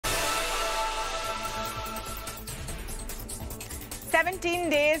17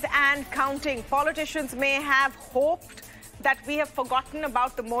 days and counting. Politicians may have hoped that we have forgotten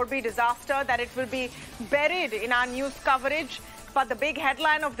about the Morbi disaster, that it will be buried in our news coverage. But the big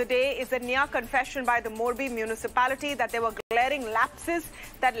headline of the day is a near confession by the Morbi Municipality that there were glaring lapses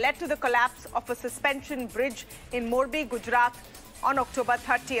that led to the collapse of a suspension bridge in Morbi, Gujarat on October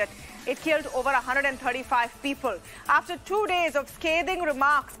 30th. It killed over 135 people. After 2 days of scathing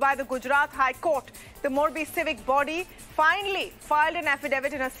remarks by the Gujarat High Court, the Morbi Civic body finally filed an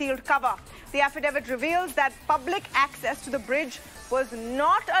affidavit in a sealed cover. The affidavit reveals that public access to the bridge was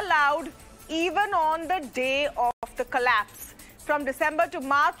not allowed even on the day of the collapse. From December to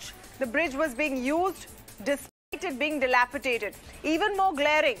March, the bridge was being used despite it being dilapidated. Even more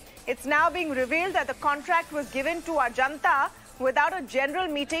glaring, it's now being revealed that the contract was given to Ajanta without a general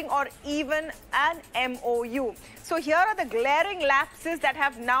meeting or even an MOU. So here are the glaring lapses that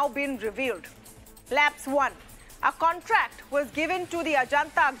have now been revealed. Lapse 1. A contract was given to the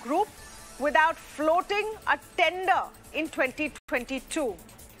Ajanta group without floating a tender in 2022.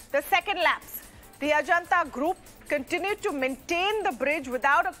 The second lapse. The Ajanta group continued to maintain the bridge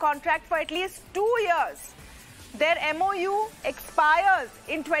without a contract for at least 2 years. Their MOU expires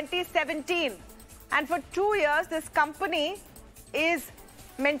in 2017. And for 2 years, this company is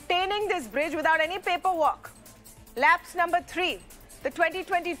maintaining this bridge without any paperwork. Lapse number 3. The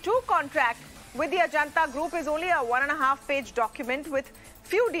 2022 contract with the Ajanta group is only a 1.5-page document with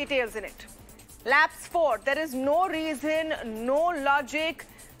few details in it. Lapse 4. There is no reason, no logic,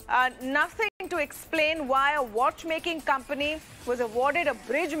 nothing to explain why a watchmaking company was awarded a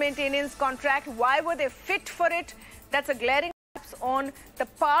bridge maintenance contract. Why were they fit for it? That's a glaring lapse on the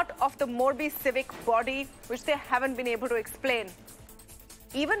part of the Morbi Civic body, which they haven't been able to explain.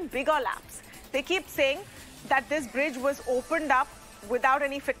 Even bigger lapse. They keep saying that this bridge was opened up without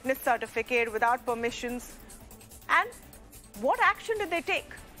any fitness certificate, without permissions. And what action did they take?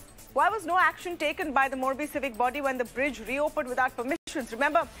 Why was no action taken by the Morbi Civic body when the bridge reopened without permissions?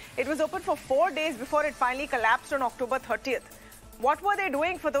 Remember, it was open for 4 days before it finally collapsed on October 30th. What were they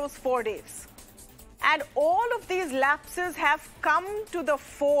doing for those 4 days? And all of these lapses have come to the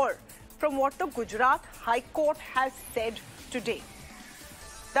fore from what the Gujarat High Court has said today.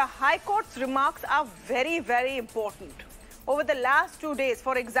 The High Court's remarks are very, very important. Over the last 2 days,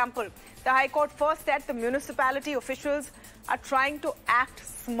 for example, the High Court first said the municipality officials are trying to act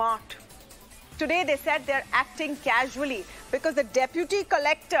smart. Today they said they're acting casually because the deputy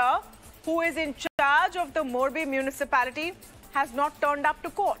collector who is in charge of the Morbi municipality has not turned up to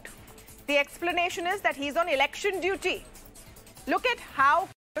court. The explanation is that he's on election duty. Look at how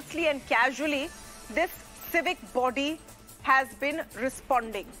closely and casually this civic body has been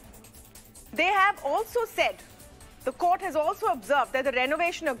responding. They have also said, the court has also observed that the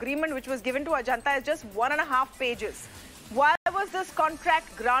renovation agreement which was given to Ajanta is just 1.5 pages. Why was this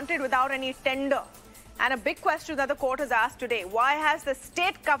contract granted without any tender? And a big question that the court has asked today, why has the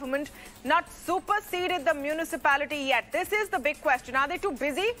state government not superseded the municipality yet? This is the big question. Are they too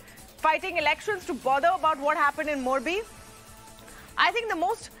busy fighting elections to bother about what happened in Morbi? I think the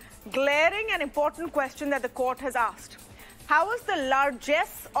most glaring and important question that the court has asked, how was the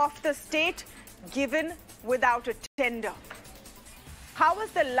largesse of the state given without a tender? How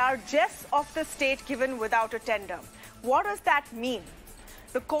was the largesse of the state given without a tender? What does that mean?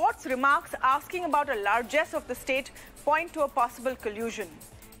 The court's remarks asking about a largesse of the state point to a possible collusion.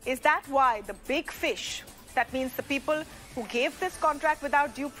 Is that why the big fish, that means the people who gave this contract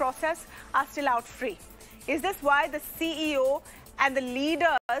without due process, are still out free? Is this why the CEO and the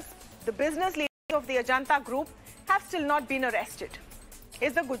leaders, the business leaders of the Ajanta group, have still not been arrested?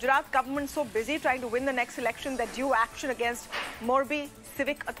 Is the Gujarat government so busy trying to win the next election that due action against Morbi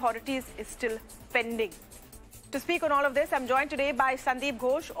civic authorities is still pending? To speak on all of this, I'm joined today by Sandip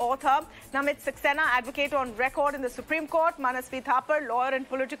Ghose, author, Namit Saxena, advocate on record in the Supreme Court, Manasvi Thapar, lawyer and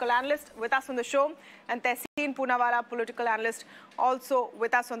political analyst, with us on the show, and Tehseen Poonawala, political analyst, also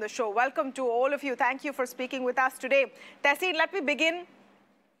with us on the show. Welcome to all of you. Thank you for speaking with us today. Tehseen, let me begin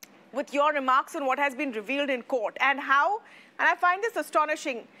with your remarks on what has been revealed in court and how, and I find this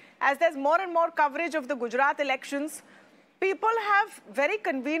astonishing, as there's more and more coverage of the Gujarat elections, people have very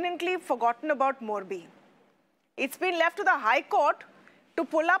conveniently forgotten about Morbi. It's been left to the High Court to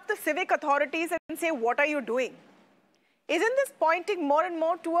pull up the civic authorities and say, what are you doing? Isn't this pointing more and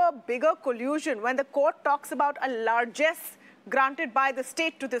more to a bigger collusion when the court talks about a largesse granted by the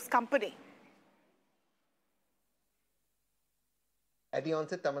state to this company? At the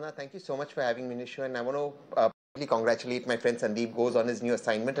onset, Tamanna, thank you so much for having me on the show, and I want to congratulate my friend Sandip Ghose on his new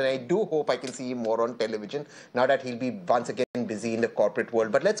assignment, and I do hope I can see him more on television now that he'll be once again busy in the corporate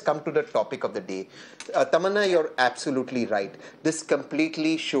world. But let's come to the topic of the day. Tamanna, you're absolutely right. This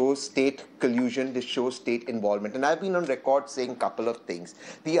completely shows state collusion. This shows state involvement. And I've been on record saying a couple of things.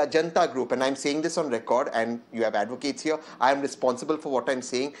 The Ajanta Group, and I'm saying this on record, and you have advocates here, I am responsible for what I'm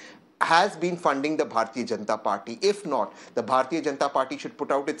saying, has been funding the Bharatiya Janata Party. If not, the Bharatiya Janata Party should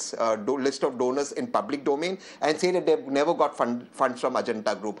put out its list of donors in public domain and say that they've never got funds from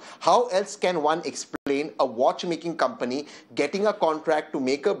Ajanta Group. How else can one explain a watchmaking company getting a contract to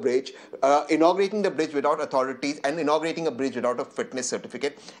make a bridge, inaugurating the bridge without authorities and inaugurating a bridge without a fitness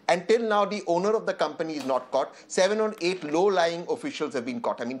certificate? Until now, the owner of the company is not caught. 7 or 8 low-lying officials have been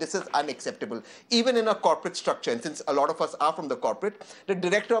caught. I mean, this is unacceptable. Even in a corporate structure, and since a lot of us are from the corporate, the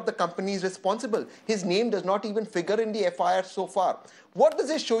director of the company is responsible. His name does not even figure in the FIR so far. What does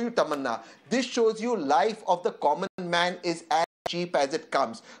this show you, Tamanna? This shows you life of the common man is as cheap as it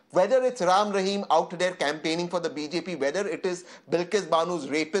comes. Whether it's Ram Rahim out there campaigning for the BJP, whether it is Bilkis Banu's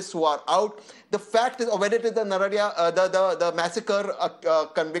rapists who are out, the fact is, or whether it is the Nararia, the massacre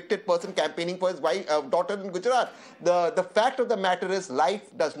convicted person campaigning for his wife, daughter in Gujarat. The fact of the matter is life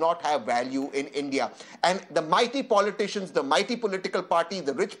does not have value in India. And the mighty politicians, the mighty political parties,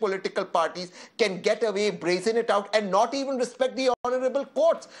 the rich political parties can get away, brazen it out and not even respect the honorable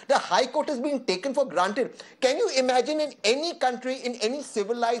courts. The High Court is being taken for granted. Can you imagine in any country, in any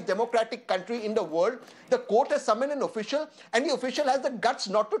civilized democratic country in the world, the court has summoned an official and the official has the guts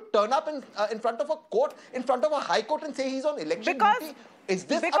not to turn up in front of a court, in front of a High Court and say he's on election duty? Is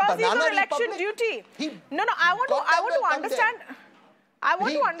this a banana he's on election republic? duty. No, I want to understand. I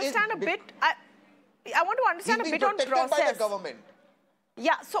want to understand a bit. I want to understand a bit on process. By the government.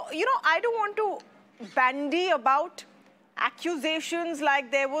 Yeah, so I don't want to bandy about accusations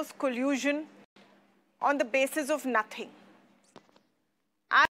like there was collusion on the basis of nothing.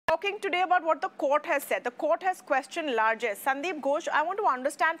 I'm talking today about what the court has said. The court has questioned largesse. Sandip Ghose, I want to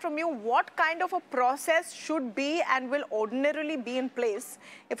understand from you what kind of a process should be and will ordinarily be in place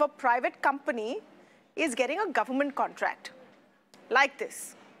if a private company is getting a government contract like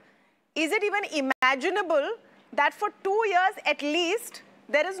this. Is it even imaginable that for 2 years at least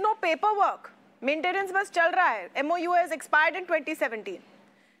there is no paperwork? Maintenance bas chal raha hai. MOU has expired in 2017.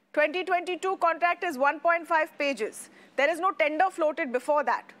 2022 contract is 1.5 pages. There is no tender floated before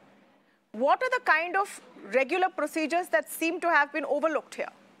that. What are the kind of regular procedures that seem to have been overlooked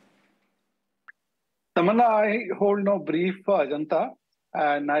here? Tamanna, I hold no brief for Ajanta,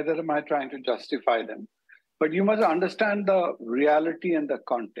 and neither am I trying to justify them. But you must understand the reality and the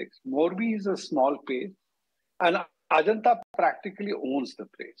context. Morbi is a small place, and Ajanta practically owns the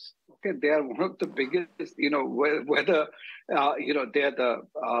place. Okay, they are one of the biggest, whether, they're the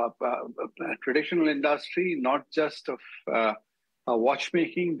traditional industry, not just of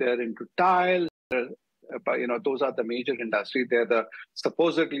watchmaking, they're into tiles, those are the major industry. They're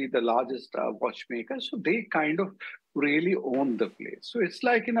supposedly the largest watchmakers. So they kind of really own the place. So it's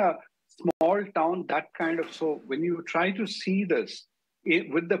like in a small town, that kind of, so when you try to see this,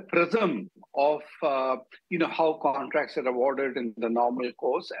 with the prism of, how contracts are awarded in the normal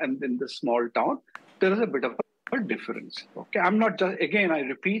course and in the small town, there is a bit of a difference. Okay, I'm not just, again, I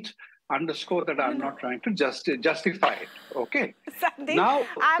repeat, underscore that I'm not trying to justify it. Okay. Sandeep, now,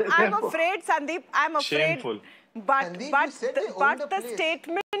 I'm afraid, Sandeep, I'm afraid. Shameful. But the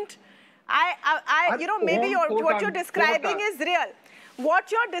statement, maybe what you're describing is real.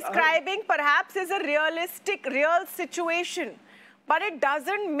 What you're describing perhaps is a real situation. But it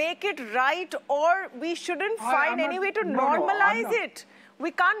doesn't make it right, or we shouldn't find any way to normalize it.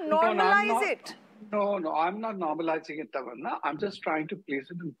 We can't normalize it. No, I'm not normalizing it, Tamanna. I'm just trying to place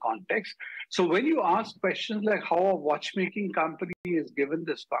it in context. So when you ask questions like how a watchmaking company is given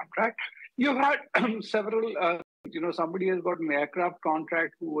this contract, you've had several, somebody has got an aircraft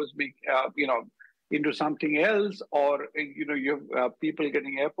contract who was into something else, or you have people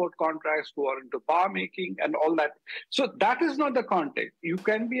getting airport contracts who are into bar making and all that. So that is not the context. You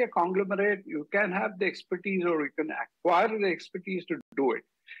can be a conglomerate, you can have the expertise, or you can acquire the expertise to do it.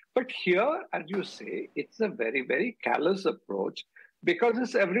 But here, as you say, it's a very, very callous approach, because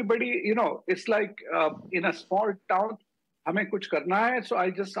it's everybody, it's like in a small town, हमें कुछ करना है, so I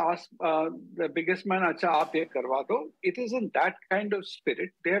just ask the biggest man, अच्छा आप ये करवा दो. It is in that kind of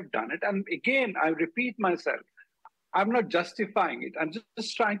spirit they have done it. And again, I repeat myself, I'm not justifying it. I'm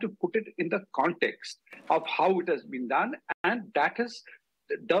just trying to put it in the context of how it has been done. And that is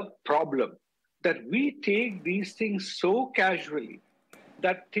the problem, that we take these things so casually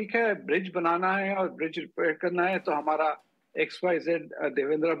that ठीक है, bridge बनाना है और bridge repair करना है, तो हमारा XYZ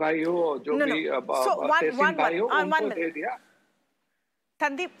Devendra भाई हो और जो भी तहसील भाई हो उनको दे दिया.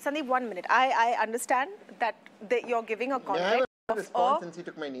 Sandeep, 1 minute. I understand that you're giving a May I have context a of response since you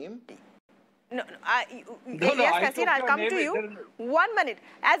took my name? No, I yes, took I'll your come name, to it you. didn't- 1 minute.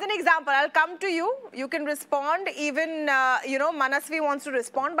 As an example, I'll come to you. You can respond. Even, Manasvi wants to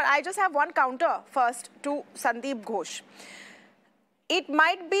respond. But I just have one counter first to Sandip Ghose. It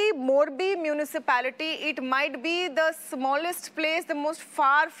might be Morbi Municipality. It might be the smallest place, the most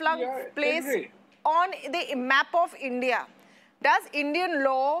far-flung place anyway. on the map of India. Does Indian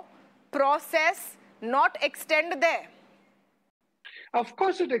law process not extend there? Of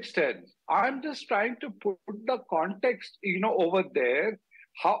course it extends. I'm just trying to put the context, over there.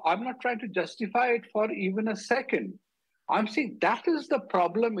 How I'm not trying to justify it for even a second. I'm saying that is the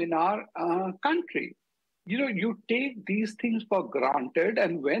problem in our country. You take these things for granted,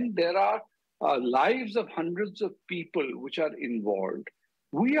 and when there are lives of hundreds of people which are involved,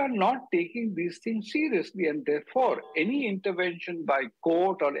 we are not taking these things seriously, and therefore any intervention by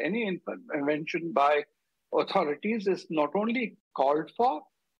court or any intervention by authorities is not only called for,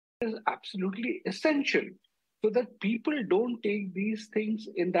 is absolutely essential so that people don't take these things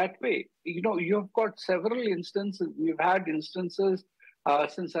in that way. You've got several instances. We've had instances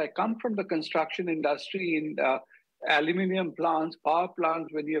since I come from the construction industry in aluminum plants, power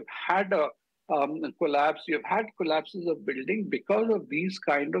plants, when you've had a collapse, you've had collapses of building because of these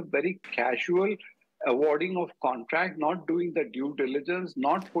kind of very casual awarding of contract, not doing the due diligence,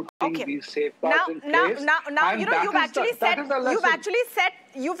 not putting these safeguards in place. Now,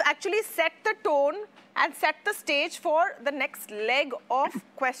 you've actually set the tone and set the stage for the next leg of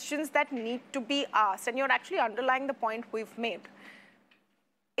questions that need to be asked. And you're actually underlying the point we've made.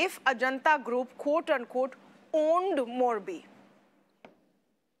 If Ajanta Group, quote unquote, owned Morbi,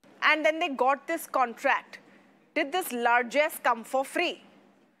 and then they got this contract, did this largesse come for free?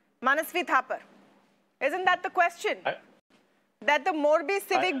 Manasvi Thapar. Isn't that the question? That the Morbi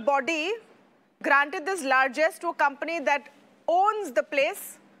civic body granted this largesse to a company that owns the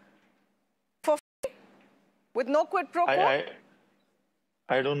place for free with no quid pro quo?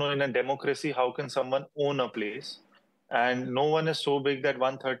 I don't know, in a democracy, how can someone own a place? And no one is so big that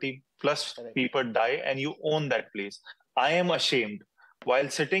 130 plus people die and you own that place. I am ashamed. While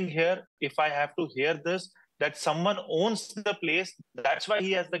sitting here, if I have to hear this, that someone owns the place, that's why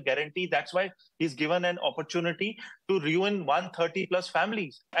he has the guarantee, that's why he's given an opportunity to ruin 130 plus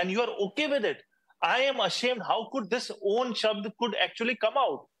families. And you are okay with it. I am ashamed. How could this own shabd could actually come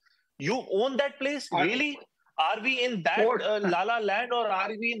out? You own that place? Really? Are we in that Lala land, or are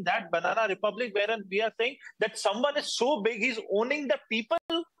we in that banana republic wherein we are saying that someone is so big, he's owning the people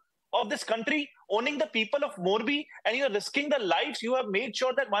of this country, owning the people of Morbi, and you're risking the lives. You have made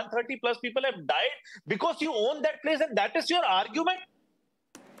sure that 130 plus people have died because you own that place, and that is your argument?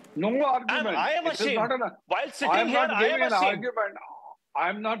 No argument. I am ashamed. While sitting here, I am ashamed.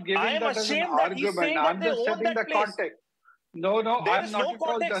 I'm not giving that as an argument. I'm just setting the context. No, I'm not at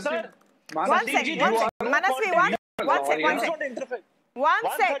all judging. One second. Manasvi, one second.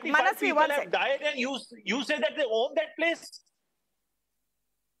 Manasvi, one second. Died and you say that they own that place?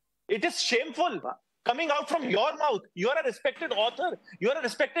 It is shameful coming out from your mouth. You are a respected author. You are a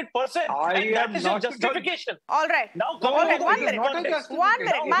respected person. And that is your justification. All right. Now, one minute.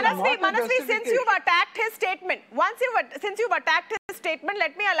 Manasvi, since you've attacked his statement, since you've attacked his statement,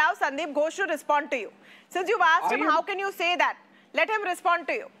 let me allow Sandip Ghose to respond to you. Since you've asked him, how can you say that? Let him respond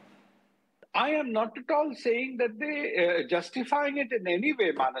to you. I am not at all saying that they justifying it in any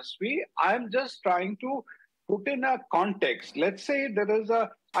way, Manasvi. I am just trying to put in a context. Let's say there is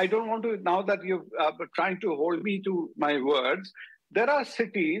I don't want to, now that you're trying to hold me to my words, there are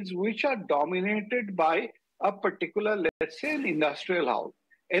cities which are dominated by a particular, let's say, an industrial house.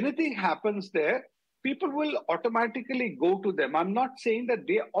 Anything happens there, people will automatically go to them. I'm not saying that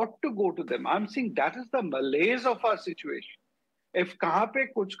they ought to go to them. I'm saying that is the malaise of our situation. If kahan pe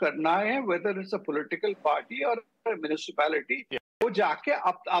kuch karna hai, whether it's a political party or a municipality, वो जाके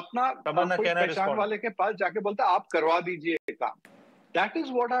अपना कोई पहचान वाले के पास जाके बोलता है आप करवा दीजिए ये काम. That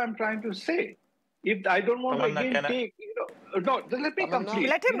is what I am trying to say. If I don't want to again take, no, let me complete.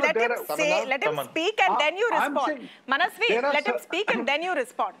 Let him speak and then you respond. Manasvi, let him speak and then you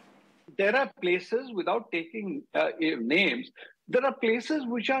respond. There are places, without taking names, there are places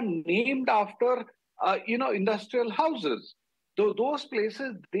which are named after, industrial houses. So those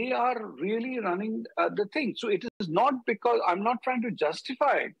places, they are really running the thing. So it is not because I'm not trying to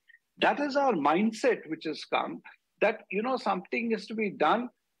justify it. That is our mindset which has come, that, something is to be done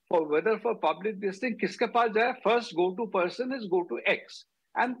for whether for public this thing, kiske paas jaye, first go-to person is go to X.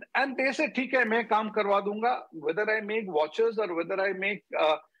 And they say, theek hai, main kaam karwa dunga, whether I make watches or whether I make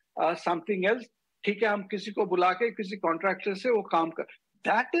something else, theek hai, hum kisi ko bula ke, kisi contractor se wo kaam kar.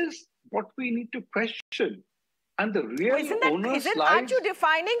 That is what we need to question. And the real onus lies... Aren't you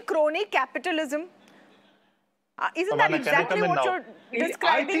defining crony capitalism? Isn't that exactly what you're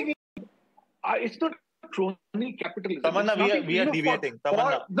describing? I think it's not crony capitalism. Tamanna, we are deviating.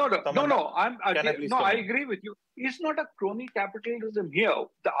 Tamanna. I agree with you. It's not a crony capitalism here.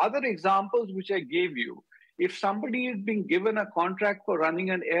 The other examples which I gave you, if somebody is being given a contract for running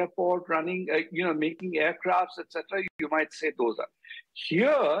an airport, making aircrafts, etc., you might say those are.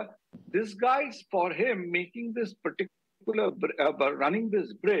 Here, this guy's, for him, making this particular, running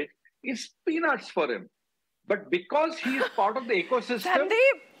this bridge is peanuts for him. But because he is part of the ecosystem...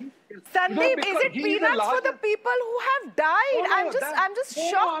 Sandeep, is it peanuts for the people who have died? I'm just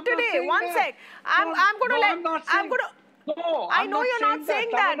shocked today. One sec. I'm going to let... I know you're not saying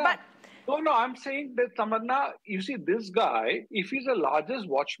that, but... No, I'm saying that, Tamanna, you see, this guy, if he's the largest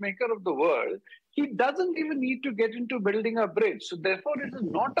watchmaker of the world, he doesn't even need to get into building a bridge. So therefore, it is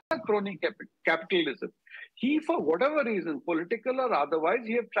not a crony capitalism. He, for whatever reason, political or otherwise,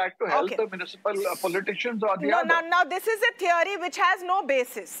 he have tried to help the municipal politicians or the other. Now, this is a theory which has no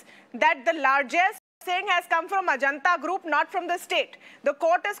basis. That the largest thing has come from Ajanta group, not from the state. The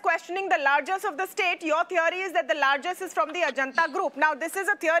court is questioning the largest of the state. Your theory is that the largest is from the Ajanta group. Now, this is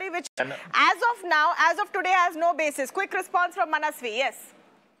a theory which, as of today, has no basis. Quick response from Manasvi. Yes.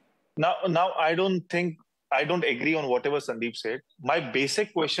 Now, I don't agree on whatever Sandeep said. My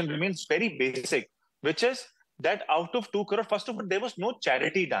basic question remains very basic, which is that out of 2 crore, first of all, there was no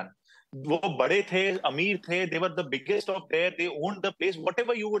charity done. वो बड़े थे, अमीर थे, they were the biggest of there, they owned the place,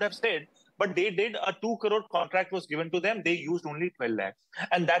 whatever you would have said, but they did a 2 crore contract was given to them, they used only 12 lakhs.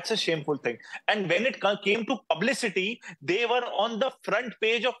 And that's a shameful thing. And when it came to publicity, they were on the front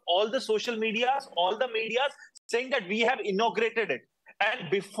page of all the social medias, all the medias, saying that we have inaugurated it. And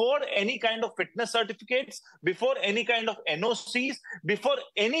before any kind of fitness certificates, before any kind of NOCs, before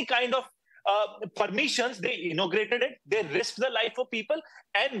any kind of permissions, they inaugurated it. They risked the life of people.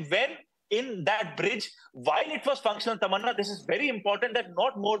 And when in that bridge, while it was functional, Tamanna, this is very important that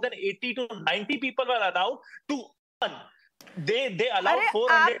not more than 80 to 90 people were allowed to earn. They allowed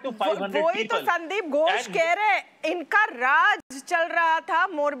 400 to 500 people. वही तो संदीप घोष कह रहे, इनका राज चल रहा था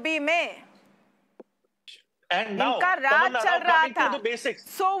मोरबी में. And now, Tamanna, coming to the basics.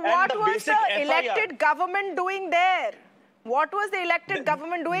 So what was the elected government doing there? What was the elected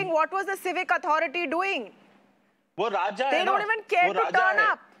government doing? What was the civic authority doing? वो राजा They don't even care to turn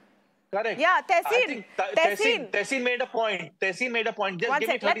up. Correct. Yeah, Tehseen made a point. Tehseen made a point. Just give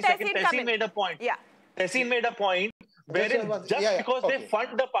me 30 seconds. Tehseen made a point. Yeah. Tehseen made a point wherein because they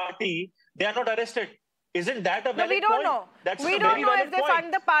fund the party, they are not arrested. Isn't that a valid point? We don't know. We don't know if they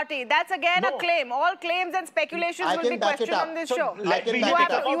fund the party. That's again a claim. All claims and speculations will be questioned on this show. You have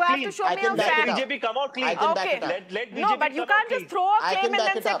to show me a fact. Let BJP come out clean. Okay. No, but you can't just throw a claim and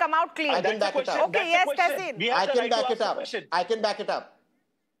then say come out clean. I can back it up. Okay, yes, Tehseen. I can back it up. I can back it up.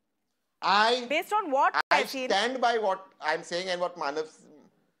 Based on what, I stand by what I'm saying and what Manav...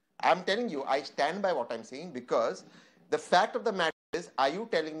 I'm telling you, I stand by what I'm saying because the fact of the matter is, are you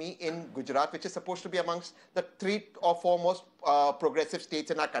telling me in Gujarat, which is supposed to be amongst the 3 or 4 most progressive states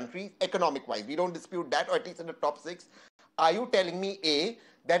in our country, economic-wise, we don't dispute that, or at least in the top 6, are you telling me, A,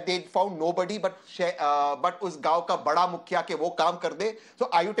 that they found nobody but us gaon ka bada mukhya ke wo kaam kar de? So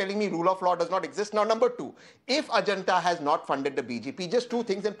are you telling me rule of law does not exist? Now, number 2, if Ajanta has not funded the BJP, just 2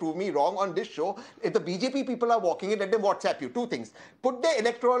 things and prove me wrong on this show. If the BJP people are walking in, let them WhatsApp you. 2 things. Put the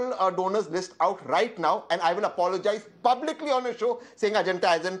electoral donors list out right now and I will apologize publicly on a show saying Ajanta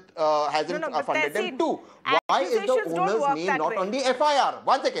hasn't funded them. 2, why is the owner's name not on the FIR?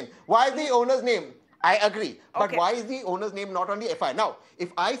 1 second. Why is the owner's name? I agree. But why is the owner's name not on the FIR? Now,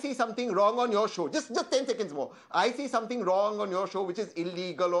 if I see something wrong on your show, just 10 seconds more, I see something wrong on your show which is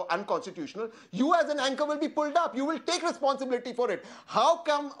illegal or unconstitutional, you as an anchor will be pulled up. You will take responsibility for it. How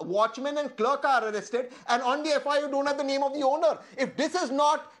come watchman and clerk are arrested and on the FIR you don't have the name of the owner? If this is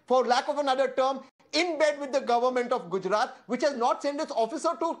not, for lack of another term, in bed with the government of Gujarat, which has not sent its officer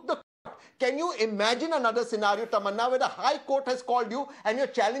to the... Can you imagine another scenario, Tamanna, where the High Court has called you and you're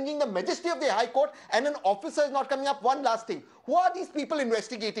challenging the majesty of the High Court and an officer is not coming up? One last thing. Who are these people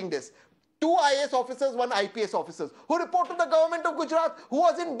investigating this? 2 IAS officers, 1 IPS officers who report to the government of Gujarat who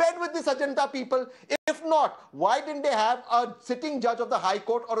was in bed with this Ajanta people. If not, why didn't they have a sitting judge of the High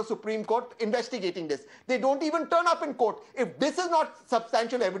Court or a Supreme Court investigating this? They don't even turn up in court. If this is not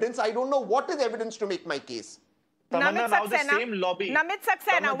substantial evidence, I don't know what is evidence to make my case. Tamanna, now the same lobby. Namit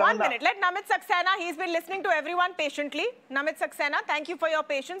Saxena, 1 minute. Let Namit Saxena, he's been listening to everyone patiently. Namit Saxena, thank you for your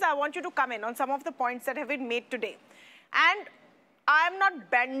patience. I want you to come in on some of the points that have been made today. And I am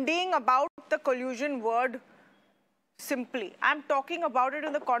not bending about the collusion word simply. I'm talking about it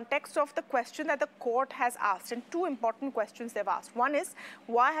in the context of the question that the court has asked, and two important questions they've asked. One is,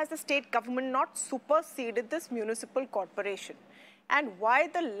 why has the state government not superseded this municipal corporation? And why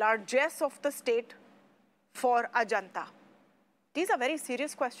the largesse of the state for Ajanta? These are very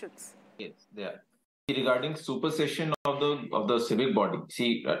serious questions. Yes, they are. Regarding supersession of the civic body,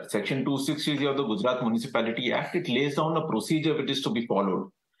 see, Section 260 of the Gujarat Municipality Act, it lays down a procedure which is to be followed.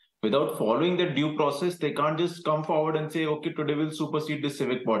 Without following that due process, they can't just come forward and say, okay, today we'll supersede the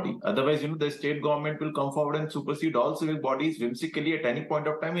civic body. Otherwise, the state government will come forward and supersede all civic bodies whimsically at any point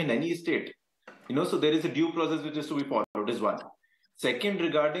of time in any state. So there is a due process which is to be followed, is one. Second,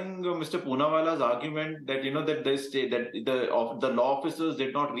 regarding Mr. Poonawala's argument that the law officers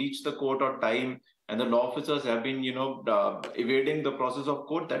did not reach the court on time and the law officers have been evading the process of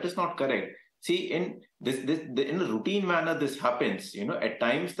court, that is not correct. See, in a routine manner, this happens. At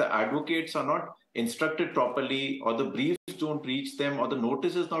times the advocates are not instructed properly, or the briefs don't reach them, or the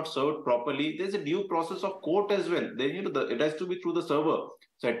notice is not served properly. There's a due process of court as well. It has to be through the server.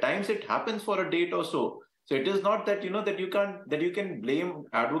 So at times it happens for a date or so. So it is not that that you can blame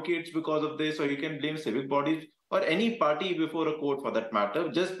advocates because of this, or you can blame civic bodies or any party before a court for that matter,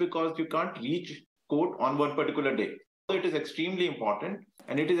 just because you can't reach court on one particular day. So it is extremely important,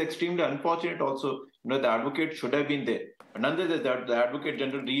 and it is extremely unfortunate also. The advocate should have been there, but nonetheless, the advocate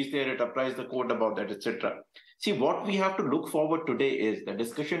general reached there, it apprised the court about that, etc. See, what we have to look forward today is the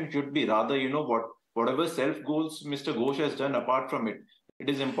discussion should be rather, whatever self goals Mr. Ghosh has done apart from it. It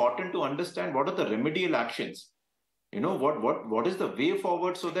is important to understand what are the remedial actions. What is the way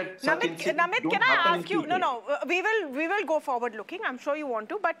forward so that Namit, can I ask you? No, we will go forward looking. I'm sure you want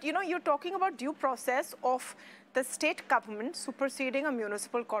to, but you're talking about due process of the state government superseding a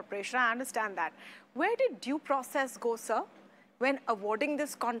municipal corporation. I understand that. Where did due process go, sir, when awarding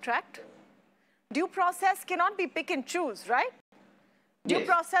this contract? Due process cannot be pick and choose, right? Due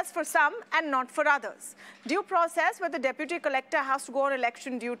process for some and not for others. Due process where the deputy collector has to go on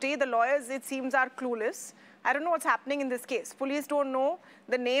election duty. The lawyers, it seems, are clueless. I don't know what's happening in this case. Police don't know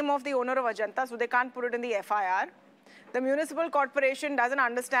the name of the owner of Ajanta, so they can't put it in the FIR. The municipal corporation doesn't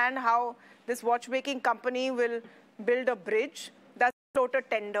understand how this watchmaking company will build a bridge, doesn't float a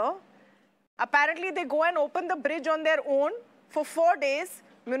tender. Apparently, they go and open the bridge on their own for 4 days.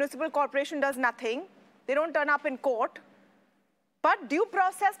 Municipal corporation does nothing. They don't turn up in court. But due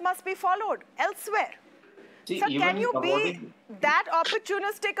process must be followed elsewhere. See, so can you be that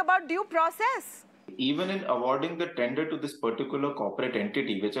opportunistic about due process? Even in awarding the tender to this particular corporate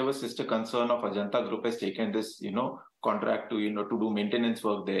entity, whichever sister concern of Ajanta Group has taken this, contract to, to do maintenance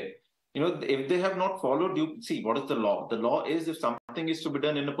work there, if they have not followed see, what is the law? The law is if something is to be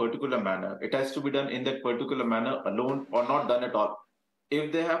done in a particular manner, it has to be done in that particular manner alone or not done at all.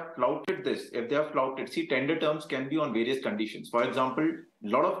 If they have flouted this, see, tender terms can be on various conditions. For example, a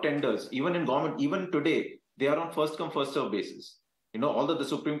lot of tenders, even in government, even today, they are on first come, first serve basis. Although the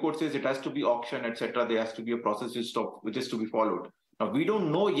Supreme Court says it has to be auction, etc., there has to be a process which is to be followed. Now, we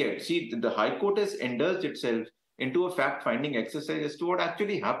don't know yet. See, the High Court has indulged itself into a fact-finding exercise as to what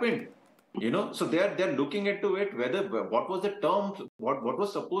actually happened. So they're looking into it, what was the term, what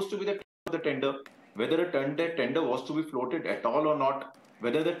was supposed to be the term of the tender, whether a tender was to be floated at all or not,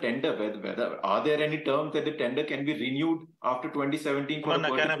 whether the tender, whether are there any terms that the tender can be renewed after 2017 for a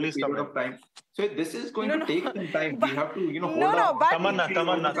particular period of time. So this is going to take some time. We have to, hold on.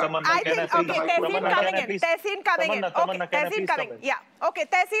 Tamanna, I think, okay, Tehseen coming in. Okay, Tehseen coming. Yeah. Okay,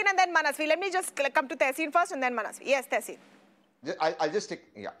 Tehseen and then Manasvi. Let me just come to Tehseen first and then Manasvi. Yes, Tehseen.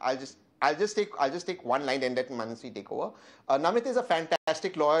 I'll just take one line and let Manasvi take over. Namit is a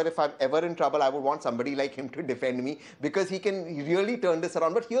fantastic lawyer. If I'm ever in trouble, I would want somebody like him to defend me because he can really turn this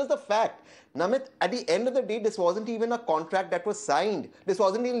around. But here's the fact. Namit, at the end of the day, this wasn't even a contract that was signed. This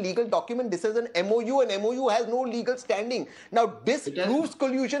wasn't a legal document. This is an MOU. An MOU has no legal standing. Now, this proves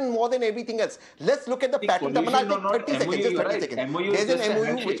collusion more than everything else. Let's look at the pattern. Tamanna, 30 seconds. Just 30 seconds. There's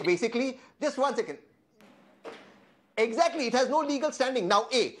an MOU which basically, just 1 second. Exactly, it has no legal standing. Now,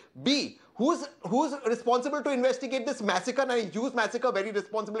 A. B. Who's responsible to investigate this massacre? And I use massacre very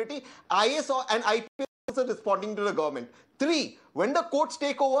responsibility. IS and IPS are responding to the government. 3. When the courts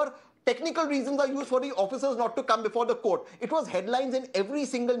take over, technical reasons are used for the officers not to come before the court. It was headlines in every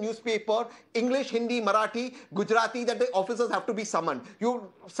single newspaper, English, Hindi, Marathi, Gujarati, that the officers have to be summoned.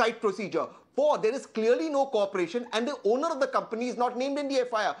 You cite procedure. 4. There is clearly no cooperation and the owner of the company is not named in the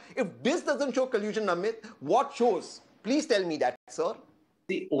FIR. If this doesn't show collusion, Namit, what shows? Please tell me that, sir.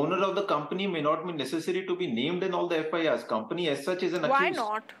 The owner of the company may not be necessary to be named in all the FIRs. Company as such is an accused. Why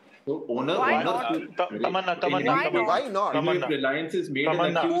not? So owner, Why not? Why not? If Reliance is made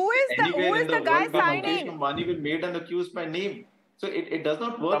and accused Who is the guy signing? Money will made and accused by name. So it does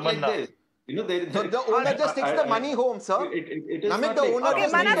not work like this. You know, the owner just takes the money home, sir. It is Namit, not the like, owner Okay,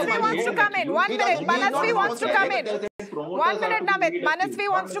 Manasvi wants to come in. 1 minute. Manasvi wants to come in. 1 minute, Namit. Manasvi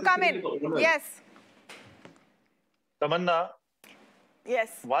wants to come in. Yes. Tamanna, Yes.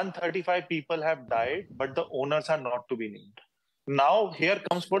 135 people have died, but the owners are not to be named. Now, here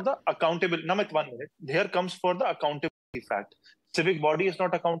comes for the accountability. Namit, 1 minute. Here comes for the accountability fact. Civic body is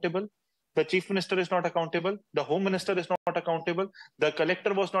not accountable. The chief minister is not accountable. The home minister is not accountable. The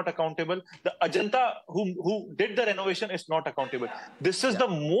collector was not accountable. The Ajanta who did the renovation is not accountable. This is the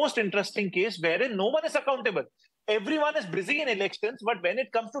most interesting case wherein no one is accountable. Everyone is busy in elections, but when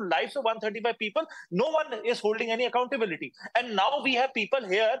it comes to lives of 135 people, no one is holding any accountability. And now we have people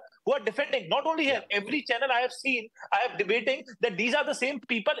here who are defending, not only here, every channel I have seen, I have debating that these are the same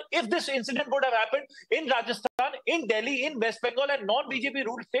people. If this incident would have happened in Rajasthan, in Delhi, in West Bengal and non-BJP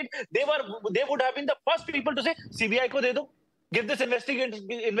ruled state, they would have been the first people to say, CBI ko de do. Give this investigation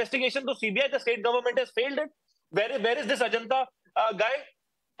to CBI. The state government has failed it. Where is this Ajanta guy?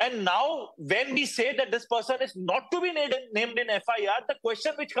 And now, when we say that this person is not to be named in FIR, the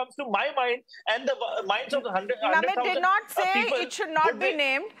question which comes to my mind and the minds of the 100,000 Namit did not say it should not be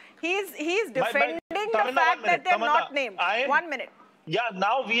named. He's defending the fact that they're not named. 1 minute. Yeah,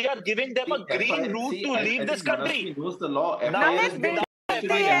 now we are giving them a green route to leave this country. Knows the law. Namit,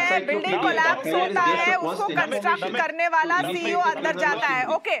 building collapse होता है उसको construct करने वाला CEO अंदर जाता है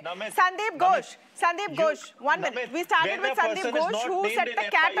okay Sandeep Ghosh 1 minute we started with Sandip Ghose who set the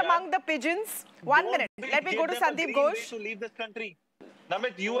cat among the pigeons 1 minute let me go to Sandip Ghose to leave this country.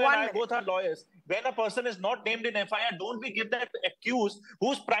 Namit, you and I both are lawyers. When a person is not named in FIR, don't we give that accused,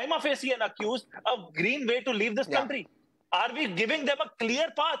 who's prima facie an accused, a green way to leave this country? Are we giving them a clear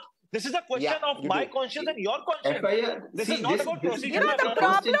path? This is a question of my conscience and your conscience. This is not about procedure. You know, the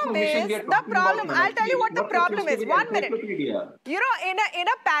problem, I'll tell you what the problem is. 1 minute. You know, in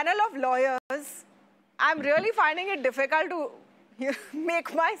a panel of lawyers, I'm really finding it difficult to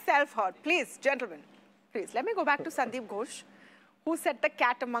make myself heard. Please, gentlemen, please, let me go back to Sandip Ghose, who set the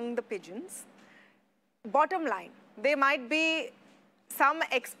cat among the pigeons. Bottom line, there might be some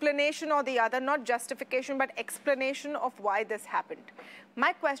explanation or the other, not justification, but explanation of why this happened.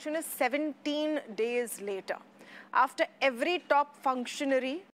 My question is 17 days later, after every top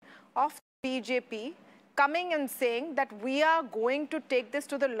functionary of BJP coming and saying that we are going to take this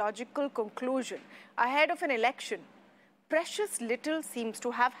to the logical conclusion ahead of an election, precious little seems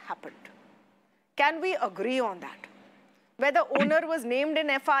to have happened. Can we agree on that? Whether owner was named in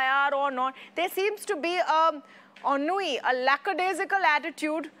FIR or not, there seems to be a lackadaisical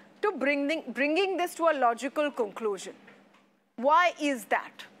attitude to bringing this to a logical conclusion. Why is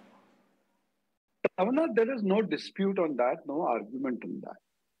that? Tamanna, there is no dispute on that, no argument on that.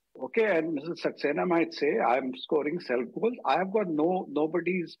 Okay, and Mrs. Saxena might say, I'm scoring self-goals. I have got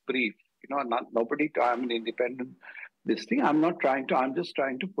nobody's brief. You know, I'm an independent, this thing. I'm just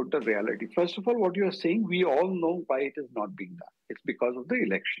trying to put the reality. First of all, what you're saying, we all know why it is not being done. It's because of the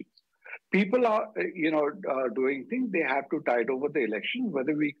elections. People are, doing things. They have to tide over the election.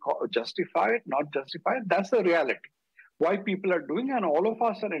 Whether we justify it, not justify it, that's the reality. Why people are doing, and all of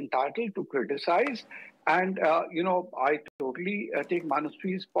us are entitled to criticize. And, I totally take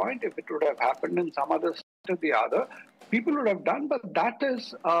Manasvi's point. If it would have happened in some other state or the other, people would have done, but that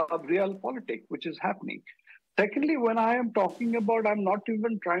is a real politics which is happening. Secondly, when I am talking about, I'm not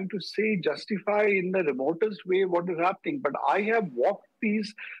even trying to say justify in the remotest way what is happening, but I have walked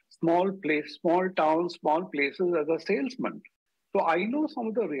these small towns, small places as a salesman. So I know some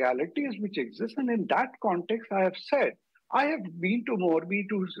of the realities which exist. And in that context, I have said, I have been to Morbi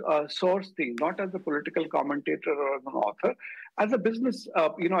to source things, not as a political commentator or as an author, as a business,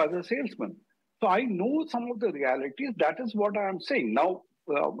 as a salesman. So I know some of the realities. That is what I am saying. Now,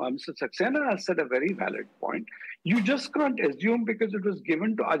 Mr. Saxena has said a very valid point. You just can't assume because it was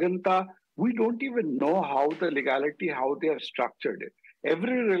given to Ajanta. We don't even know how the legality, how they have structured it.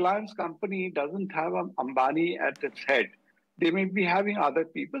 Every Reliance company doesn't have an Ambani at its head. They may be having other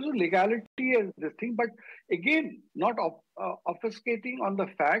people. So legality is this thing. But again, not obfuscating on the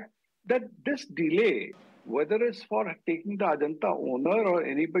fact that this delay, whether it's for taking the Ajanta owner or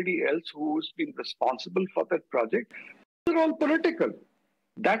anybody else who's been responsible for that project, they're all political.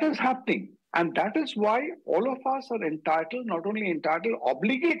 That is happening. And that is why all of us are entitled, not only entitled,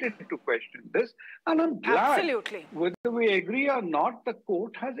 obligated to question this. And I'm glad, absolutely, whether we agree or not, the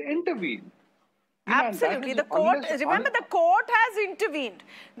court has intervened. Absolutely. The court, remember, the court has intervened.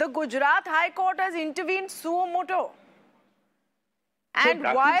 The Gujarat High Court has intervened suo moto. And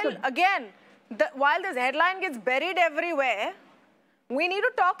while this headline gets buried everywhere, we need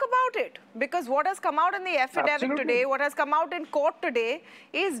to talk about it, because what has come out in the affidavit today, what has come out in court today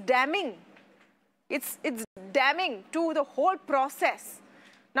is damning. It's damning to the whole process.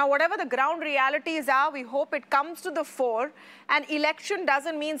 Now, whatever the ground realities are, we hope it comes to the fore. An election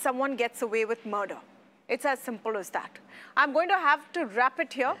doesn't mean someone gets away with murder. It's as simple as that. I'm going to have to wrap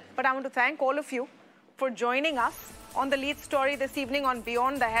it here, but I want to thank all of you for joining us on the lead story this evening on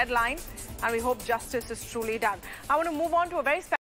Beyond the Headline, and we hope justice is truly done. I want to move on to a very special